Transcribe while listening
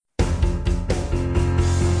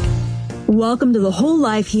Welcome to the Whole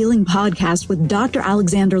Life Healing Podcast with Dr.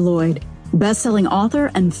 Alexander Lloyd, best-selling author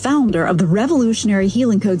and founder of the revolutionary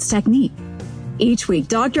Healing Codes technique. Each week,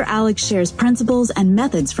 Dr. Alex shares principles and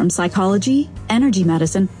methods from psychology, energy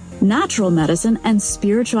medicine, natural medicine, and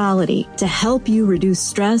spirituality to help you reduce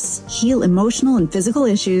stress, heal emotional and physical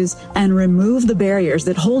issues, and remove the barriers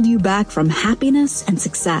that hold you back from happiness and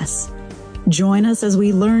success. Join us as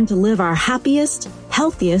we learn to live our happiest,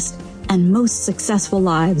 healthiest, and most successful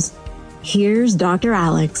lives. Here's Dr.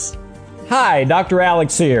 Alex. Hi, Dr.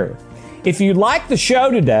 Alex here. If you like the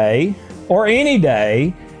show today, or any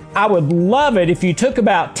day, I would love it if you took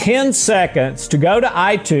about 10 seconds to go to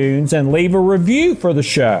iTunes and leave a review for the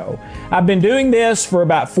show. I've been doing this for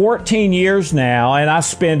about 14 years now, and I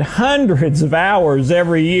spend hundreds of hours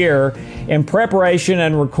every year in preparation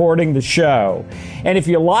and recording the show. And if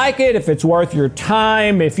you like it, if it's worth your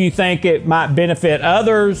time, if you think it might benefit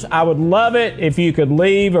others, I would love it if you could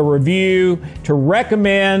leave a review to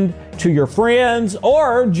recommend to your friends,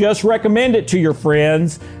 or just recommend it to your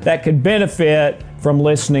friends that could benefit from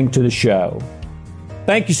listening to the show.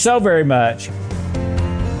 Thank you so very much.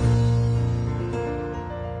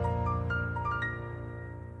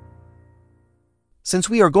 Since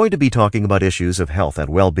we are going to be talking about issues of health and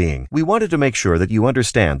well-being, we wanted to make sure that you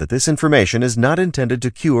understand that this information is not intended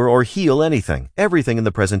to cure or heal anything. Everything in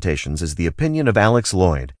the presentations is the opinion of Alex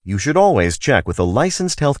Lloyd. You should always check with a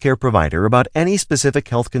licensed healthcare provider about any specific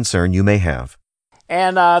health concern you may have.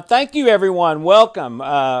 And thank you, everyone. Welcome.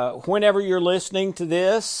 Whenever you're listening to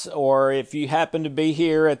this, or if you happen to be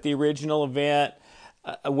here at the original event,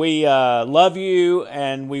 we love you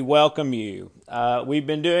and we welcome you. We've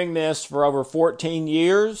been doing this for over 14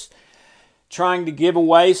 years, trying to give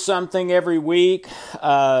away something every week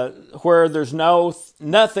where there's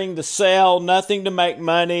nothing to sell, nothing to make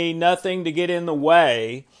money, nothing to get in the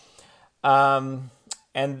way. And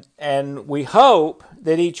we hope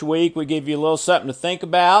that each week we give you a little something to think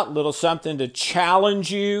about, a little something to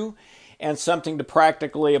challenge you, and something to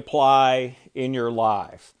practically apply in your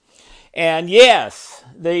life. And yes,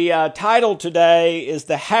 the title today is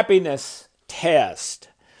the Happiness Test.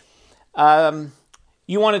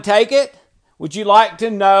 You want to take it? Would you like to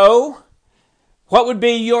know what would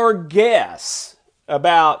be your guess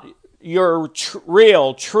about your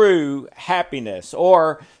real, true happiness,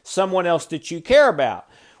 or someone else that you care about?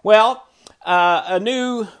 Well, a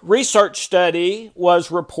new research study was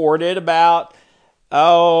reported about,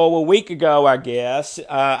 a week ago, I guess.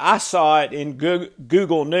 I saw it in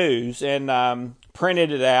Google News and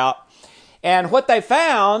printed it out. And what they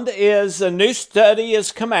found is a new study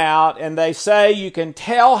has come out, and they say you can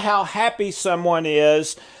tell how happy someone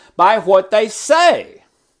is by what they say.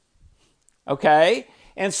 Okay?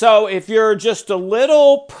 And so if you're just a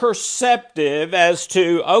little perceptive as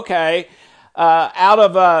to, out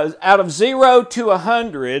of 0 to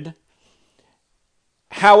 100,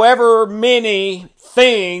 however many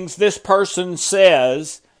things this person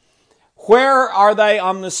says, where are they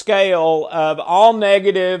on the scale of all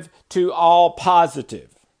negative to all positive?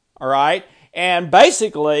 All right? And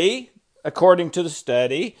basically, according to the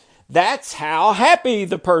study, that's how happy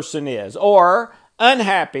the person is, or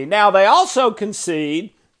unhappy. Now, they also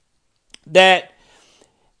concede that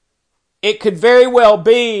it could very well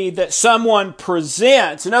be that someone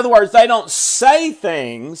presents, in other words, they don't say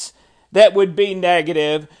things that would be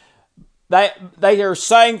negative. They are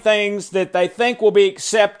saying things that they think will be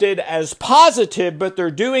accepted as positive, but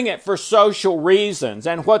they're doing it for social reasons.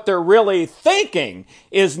 And what they're really thinking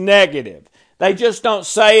is negative. They just don't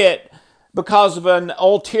say it because of an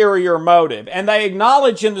ulterior motive. And they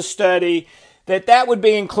acknowledge in the study that would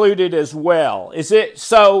be included as well.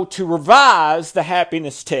 So to revise the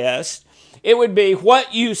happiness test, it would be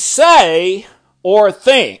what you say or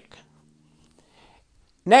think.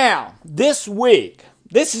 Now, this week,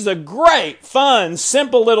 this is a great, fun,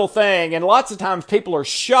 simple little thing, and lots of times people are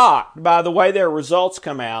shocked by the way their results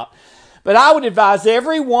come out. But I would advise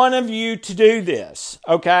every one of you to do this,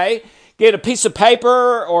 okay? Get a piece of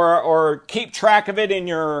paper or keep track of it in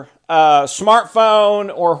your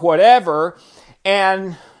smartphone or whatever,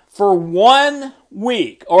 and for 1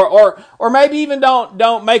 week, or maybe even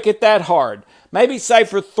don't make it that hard. Maybe say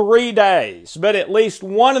for 3 days, but at least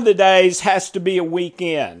one of the days has to be a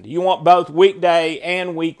weekend. You want both weekday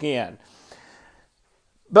and weekend.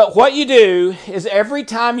 But what you do is every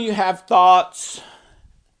time you have thoughts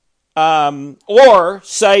or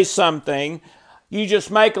say something, you just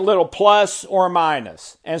make a little plus or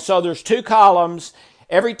minus. And so there's 2 columns.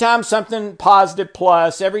 Every time something positive,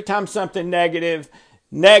 plus. Every time something negative,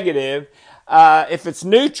 negative. If it's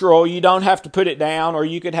neutral, you don't have to put it down, or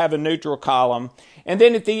you could have a neutral column. And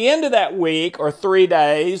then at the end of that week, or 3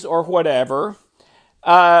 days, or whatever,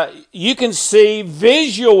 you can see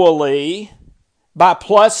visually, by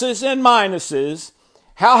pluses and minuses,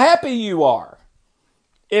 how happy you are.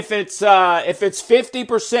 If it's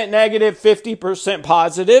 50% negative, 50%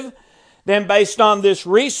 positive, then based on this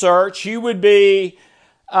research, you would be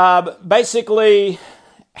basically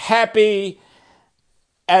happy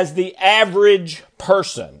as the average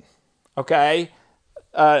person. Okay?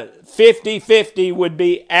 50-50 would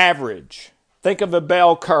be average. Think of a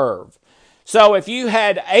bell curve. So if you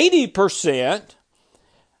had 80%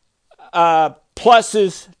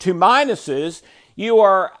 pluses to minuses, you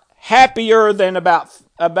are happier than about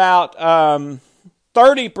 30%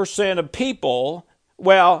 of people.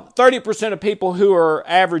 Well, 30% of people who are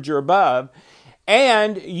average or above.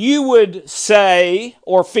 And you would say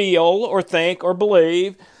or feel or think or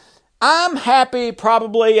believe, I'm happy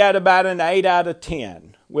probably at about an 8 out of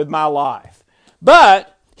 10 with my life.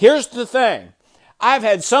 But here's the thing. I've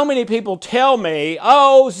had so many people tell me,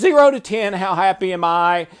 0 to 10, how happy am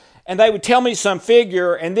I? And they would tell me some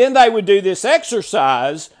figure, and then they would do this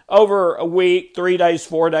exercise over a week, 3 days,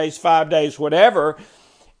 4 days, 5 days, whatever,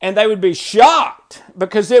 and they would be shocked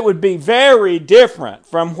because it would be very different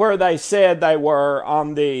from where they said they were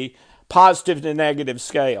on the positive to negative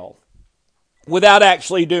scale without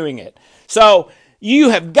actually doing it. So you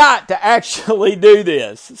have got to actually do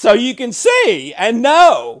this so you can see and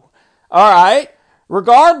know, all right,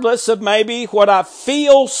 regardless of maybe what I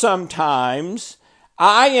feel sometimes,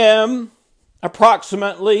 I am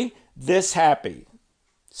approximately this happy.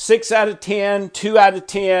 6 out of 10, 2 out of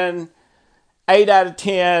 10, 8 out of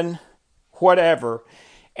 10, whatever.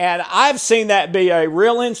 And I've seen that be a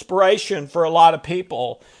real inspiration for a lot of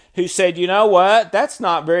people who said, you know what, that's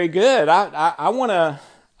not very good. I want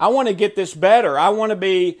to get this better. I want to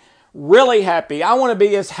be really happy. I want to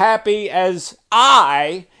be as happy as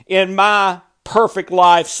I, in my perfect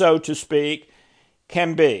life, so to speak,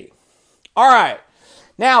 can be. All right.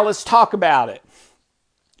 Now let's talk about it.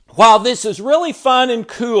 While this is really fun and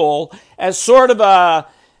cool as sort of a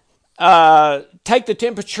take the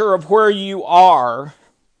temperature of where you are,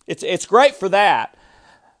 it's great for that.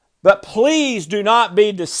 But please do not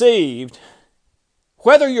be deceived.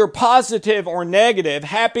 Whether you're positive or negative,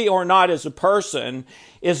 happy or not as a person,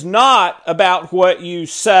 is not about what you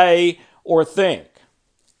say or think.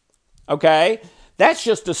 Okay? That's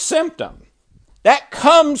just a symptom. That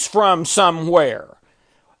comes from somewhere.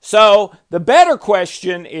 So the better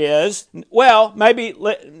question is, well, maybe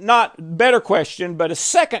not better question, but a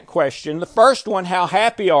second question. The first one, how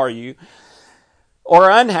happy are you or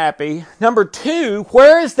unhappy? Number 2,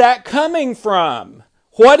 where is that coming from?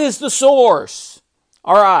 What is the source?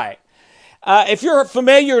 All right. If you're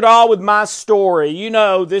familiar at all with my story, you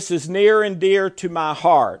know this is near and dear to my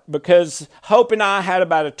heart because Hope and I had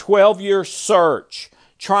about a 12-year search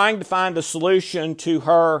trying to find a solution to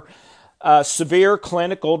her severe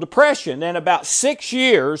clinical depression. And about 6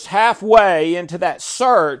 years, halfway into that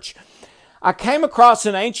search, I came across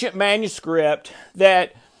an ancient manuscript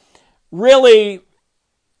that really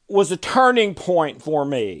was a turning point for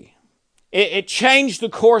me. It changed the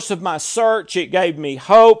course of my search. It gave me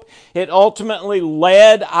hope. It ultimately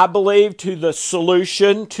led, I believe, to the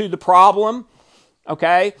solution to the problem.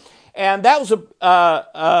 Okay? And that was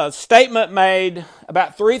a statement made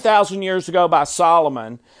about 3,000 years ago by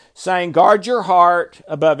Solomon, saying, guard your heart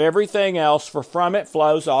above everything else, for from it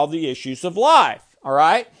flows all the issues of life. All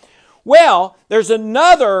right? Well, there's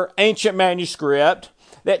another ancient manuscript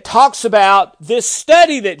that talks about this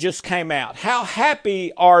study that just came out. How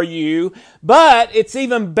happy are you? But it's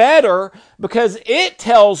even better because it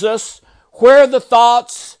tells us where the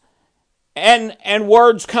thoughts and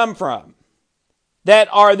words come from that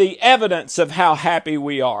are the evidence of how happy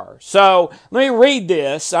we are. So let me read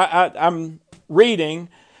this. I'm reading.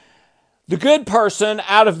 The good person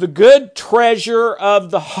out of the good treasure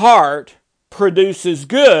of the heart produces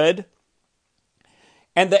good,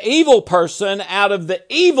 and the evil person out of the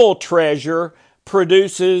evil treasure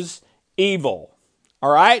produces evil.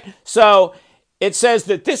 All right? So it says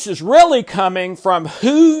that this is really coming from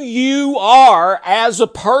who you are as a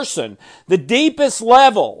person, the deepest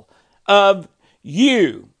level of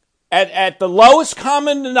you. At the lowest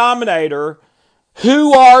common denominator,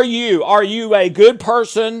 who are you? Are you a good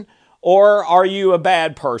person or are you a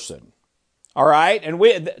bad person? All right?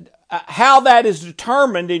 And how that is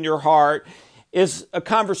determined in your heart is a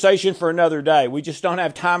conversation for another day. We just don't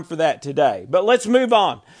have time for that today. But let's move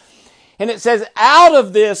on. And it says, out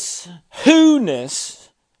of this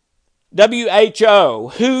who-ness, W-H-O,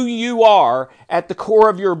 who you are at the core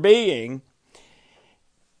of your being,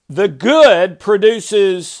 the good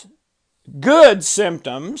produces good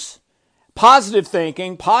symptoms, positive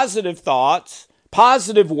thinking, positive thoughts,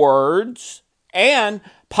 positive words, and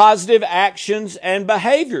positive actions and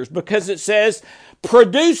behaviors, because it says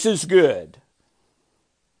produces good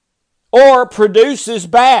or produces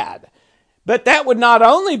bad. But that would not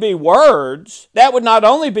only be words, that would not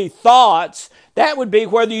only be thoughts, that would be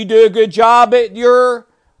whether you do a good job at your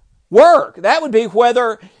work. That would be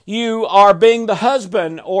whether you are being the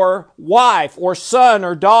husband or wife or son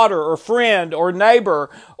or daughter or friend or neighbor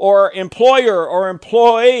or employer or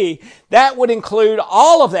employee. That would include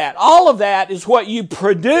all of that. All of that is what you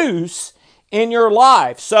produce in your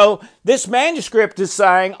life. So this manuscript is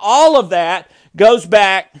saying all of that goes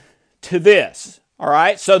back to this. All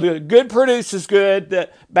right? So the good produces good, the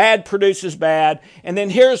bad produces bad. And then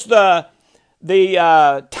here's the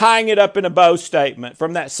tying it up in a bow statement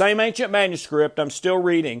from that same ancient manuscript I'm still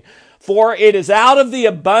reading. For it is out of the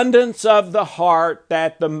abundance of the heart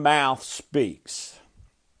that the mouth speaks.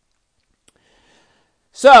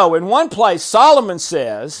 So in one place, Solomon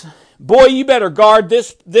says, boy, you better guard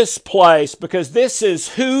this place, because this is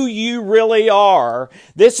who you really are.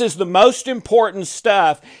 This is the most important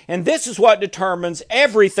stuff, and this is what determines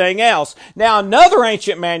everything else. Now, another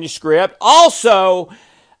ancient manuscript also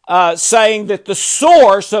saying that the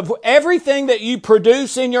source of everything that you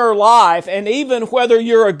produce in your life, and even whether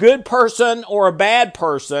you're a good person or a bad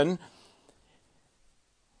person,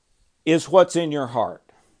 is what's in your heart.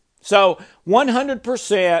 So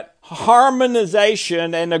 100%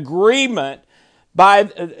 harmonization and agreement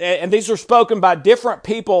and these are spoken by different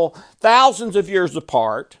people thousands of years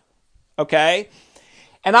apart, okay?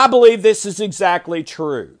 And I believe this is exactly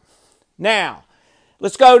true. Now,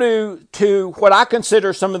 let's go to what I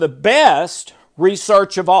consider some of the best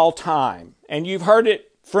research of all time. And you've heard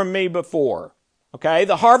it from me before. Okay?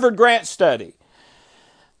 The Harvard Grant Study.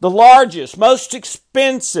 The largest, most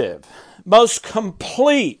expensive, most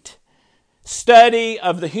complete study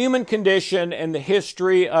of the human condition and the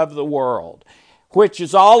history of the world, which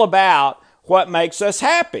is all about what makes us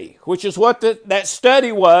happy, which is what that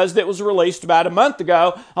study was that was released about a month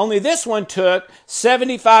ago. Only this one took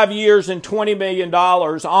 75 years and $20 million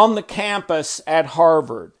on the campus at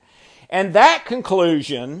Harvard. And that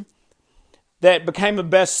conclusion that became a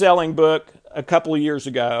best-selling book a couple of years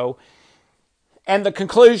ago, and the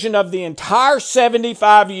conclusion of the entire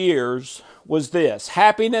 75 years was this: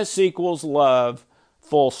 happiness equals love,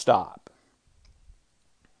 full stop.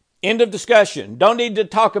 End of discussion. Don't need to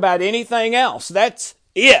talk about anything else. That's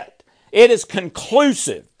it. It is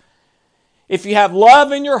conclusive. If you have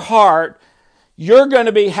love in your heart, you're going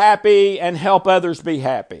to be happy and help others be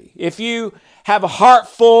happy. If you have a heart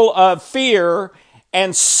full of fear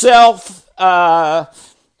and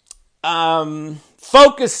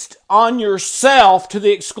focused on yourself to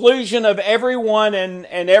the exclusion of everyone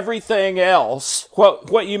and everything else,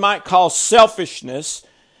 what you might call selfishness,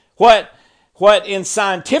 what in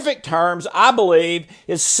scientific terms I believe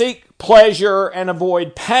is seek pleasure and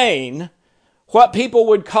avoid pain, what people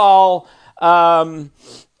would call I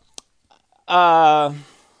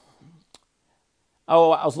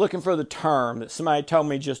was looking for the term that somebody told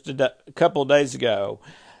me just a couple of days ago.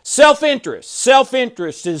 Self-interest.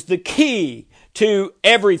 Self-interest is the key to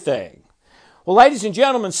everything. Well, ladies and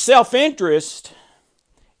gentlemen, self-interest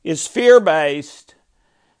is fear-based,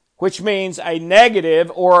 which means a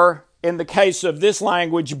negative, or in the case of this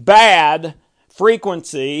language, bad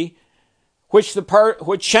frequency, which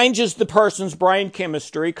changes the person's brain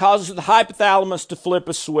chemistry, causes the hypothalamus to flip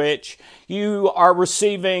a switch. You are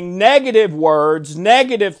receiving negative words,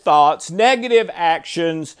 negative thoughts, negative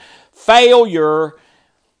actions, failure,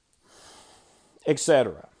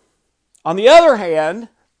 etc. On the other hand,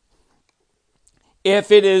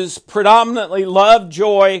 if it is predominantly love,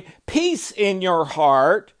 joy, peace in your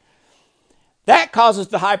heart, that causes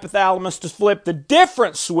the hypothalamus to flip the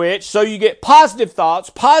different switch, so you get positive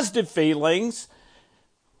thoughts, positive feelings,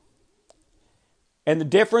 and the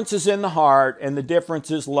difference is in the heart, and the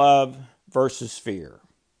difference is love versus fear.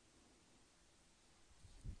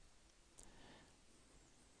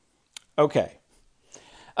 Okay.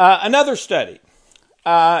 Another study.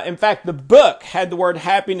 In fact, the book had the word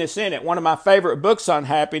happiness in it. One of my favorite books on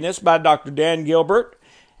happiness by Dr. Dan Gilbert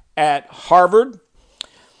at Harvard.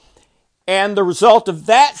 And the result of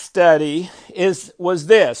that study was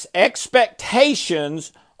this: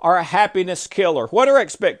 expectations are a happiness killer. What are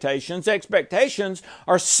expectations? Expectations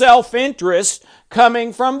are self-interest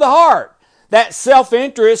coming from the heart. That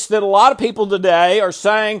self-interest that a lot of people today are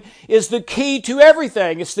saying is the key to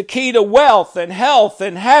everything. It's the key to wealth and health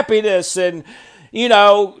and happiness and,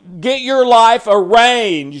 get your life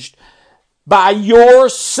arranged. by your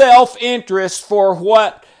self-interest for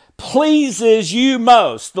what pleases you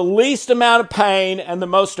most, the least amount of pain and the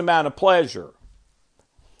most amount of pleasure.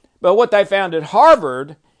 But what they found at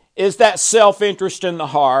Harvard is that self-interest in the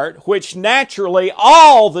heart, which naturally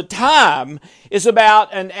all the time is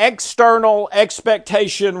about an external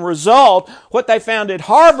expectation result. What they found at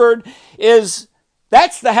Harvard is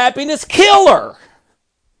that's the happiness killer.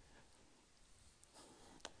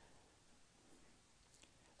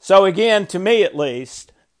 So again, to me at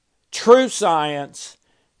least, true science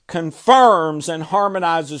confirms and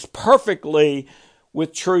harmonizes perfectly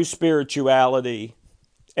with true spirituality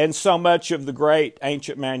and so much of the great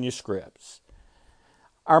ancient manuscripts.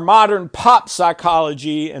 Our modern pop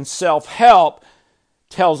psychology and self-help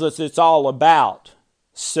tells us it's all about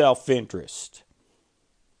self-interest.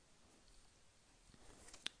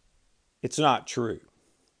 It's not true.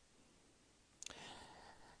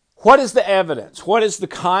 What is the evidence? What is the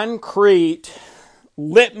concrete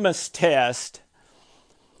litmus test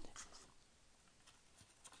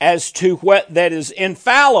as to what that is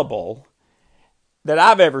infallible that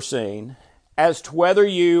I've ever seen as to whether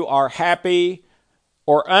you are happy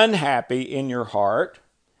or unhappy in your heart,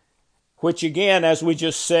 which again, as we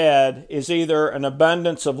just said, is either an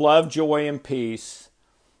abundance of love, joy, and peace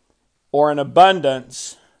or an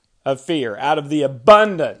abundance of fear, out of the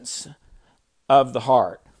abundance of the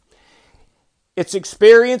heart. It's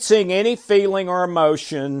experiencing any feeling or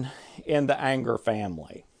emotion in the anger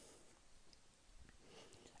family.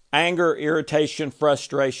 Anger, irritation,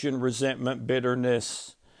 frustration, resentment,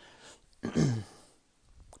 bitterness.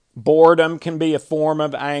 Boredom can be a form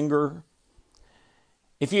of anger.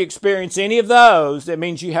 If you experience any of those, that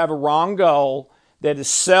means you have a wrong goal that is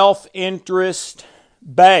self-interest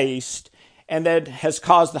based and that has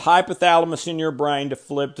caused the hypothalamus in your brain to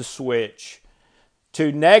flip the switch to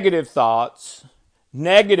negative thoughts,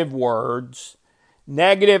 negative words,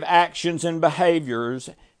 negative actions and behaviors,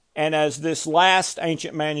 and as this last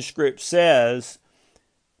ancient manuscript says,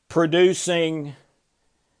 producing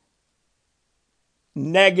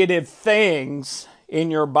negative things in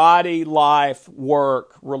your body, life,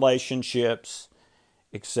 work, relationships,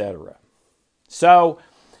 etc. So,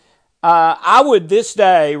 I would this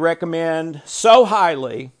day recommend so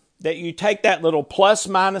highly that you take that little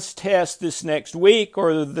plus-minus test this next week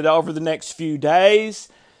or over the next few days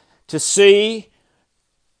to see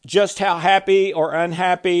just how happy or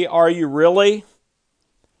unhappy are you really.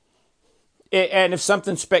 And if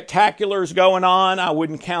something spectacular is going on, I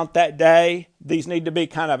wouldn't count that day. These need to be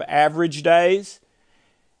kind of average days.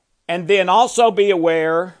 And then also be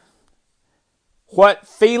aware what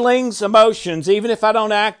feelings, emotions, even if I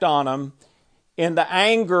don't act on them, in the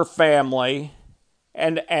anger family,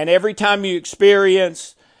 and every time you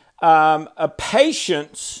experience a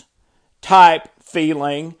patience type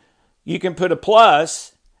feeling, you can put a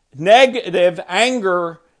plus. Negative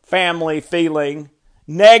anger family feeling,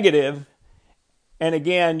 negative. And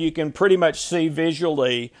again, you can pretty much see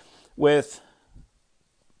visually with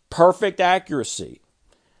perfect accuracy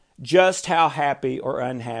just how happy or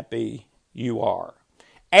unhappy you are,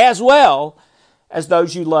 as well as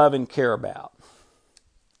those you love and care about.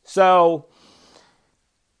 So,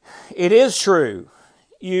 it is true.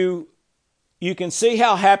 You can see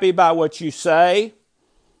how happy by what you say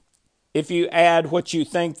if you add what you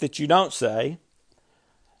think that you don't say.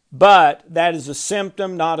 But that is a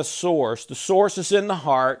symptom, not a source. The source is in the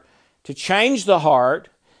heart. To change the heart,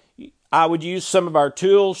 I would use some of our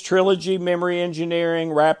tools, Trilogy, Memory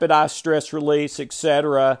Engineering, Rapid Eye Stress Release,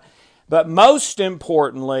 etc. But most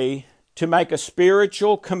importantly, to make a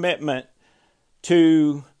spiritual commitment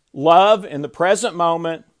to love in the present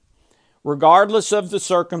moment, regardless of the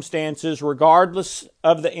circumstances, regardless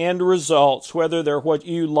of the end results, whether they're what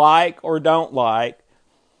you like or don't like,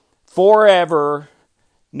 forever,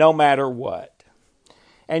 no matter what.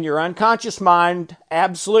 And your unconscious mind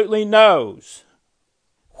absolutely knows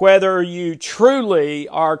whether you truly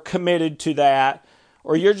are committed to that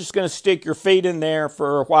or you're just going to stick your feet in there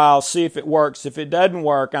for a while, see if it works. If it doesn't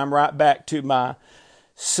work, I'm right back to my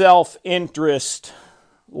self-interest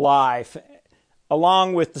life,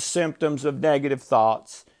 along with the symptoms of negative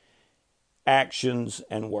thoughts, actions,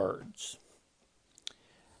 and words.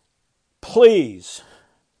 Please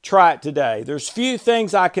try it today. There's few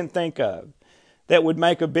things I can think of that would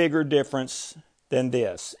make a bigger difference than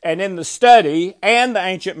this. And in the study and the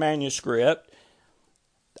ancient manuscript,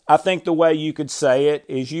 I think the way you could say it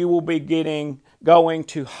is you will be going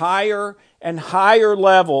to higher and higher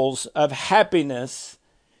levels of happiness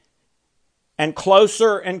and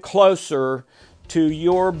closer to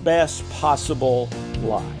your best possible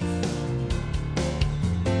life.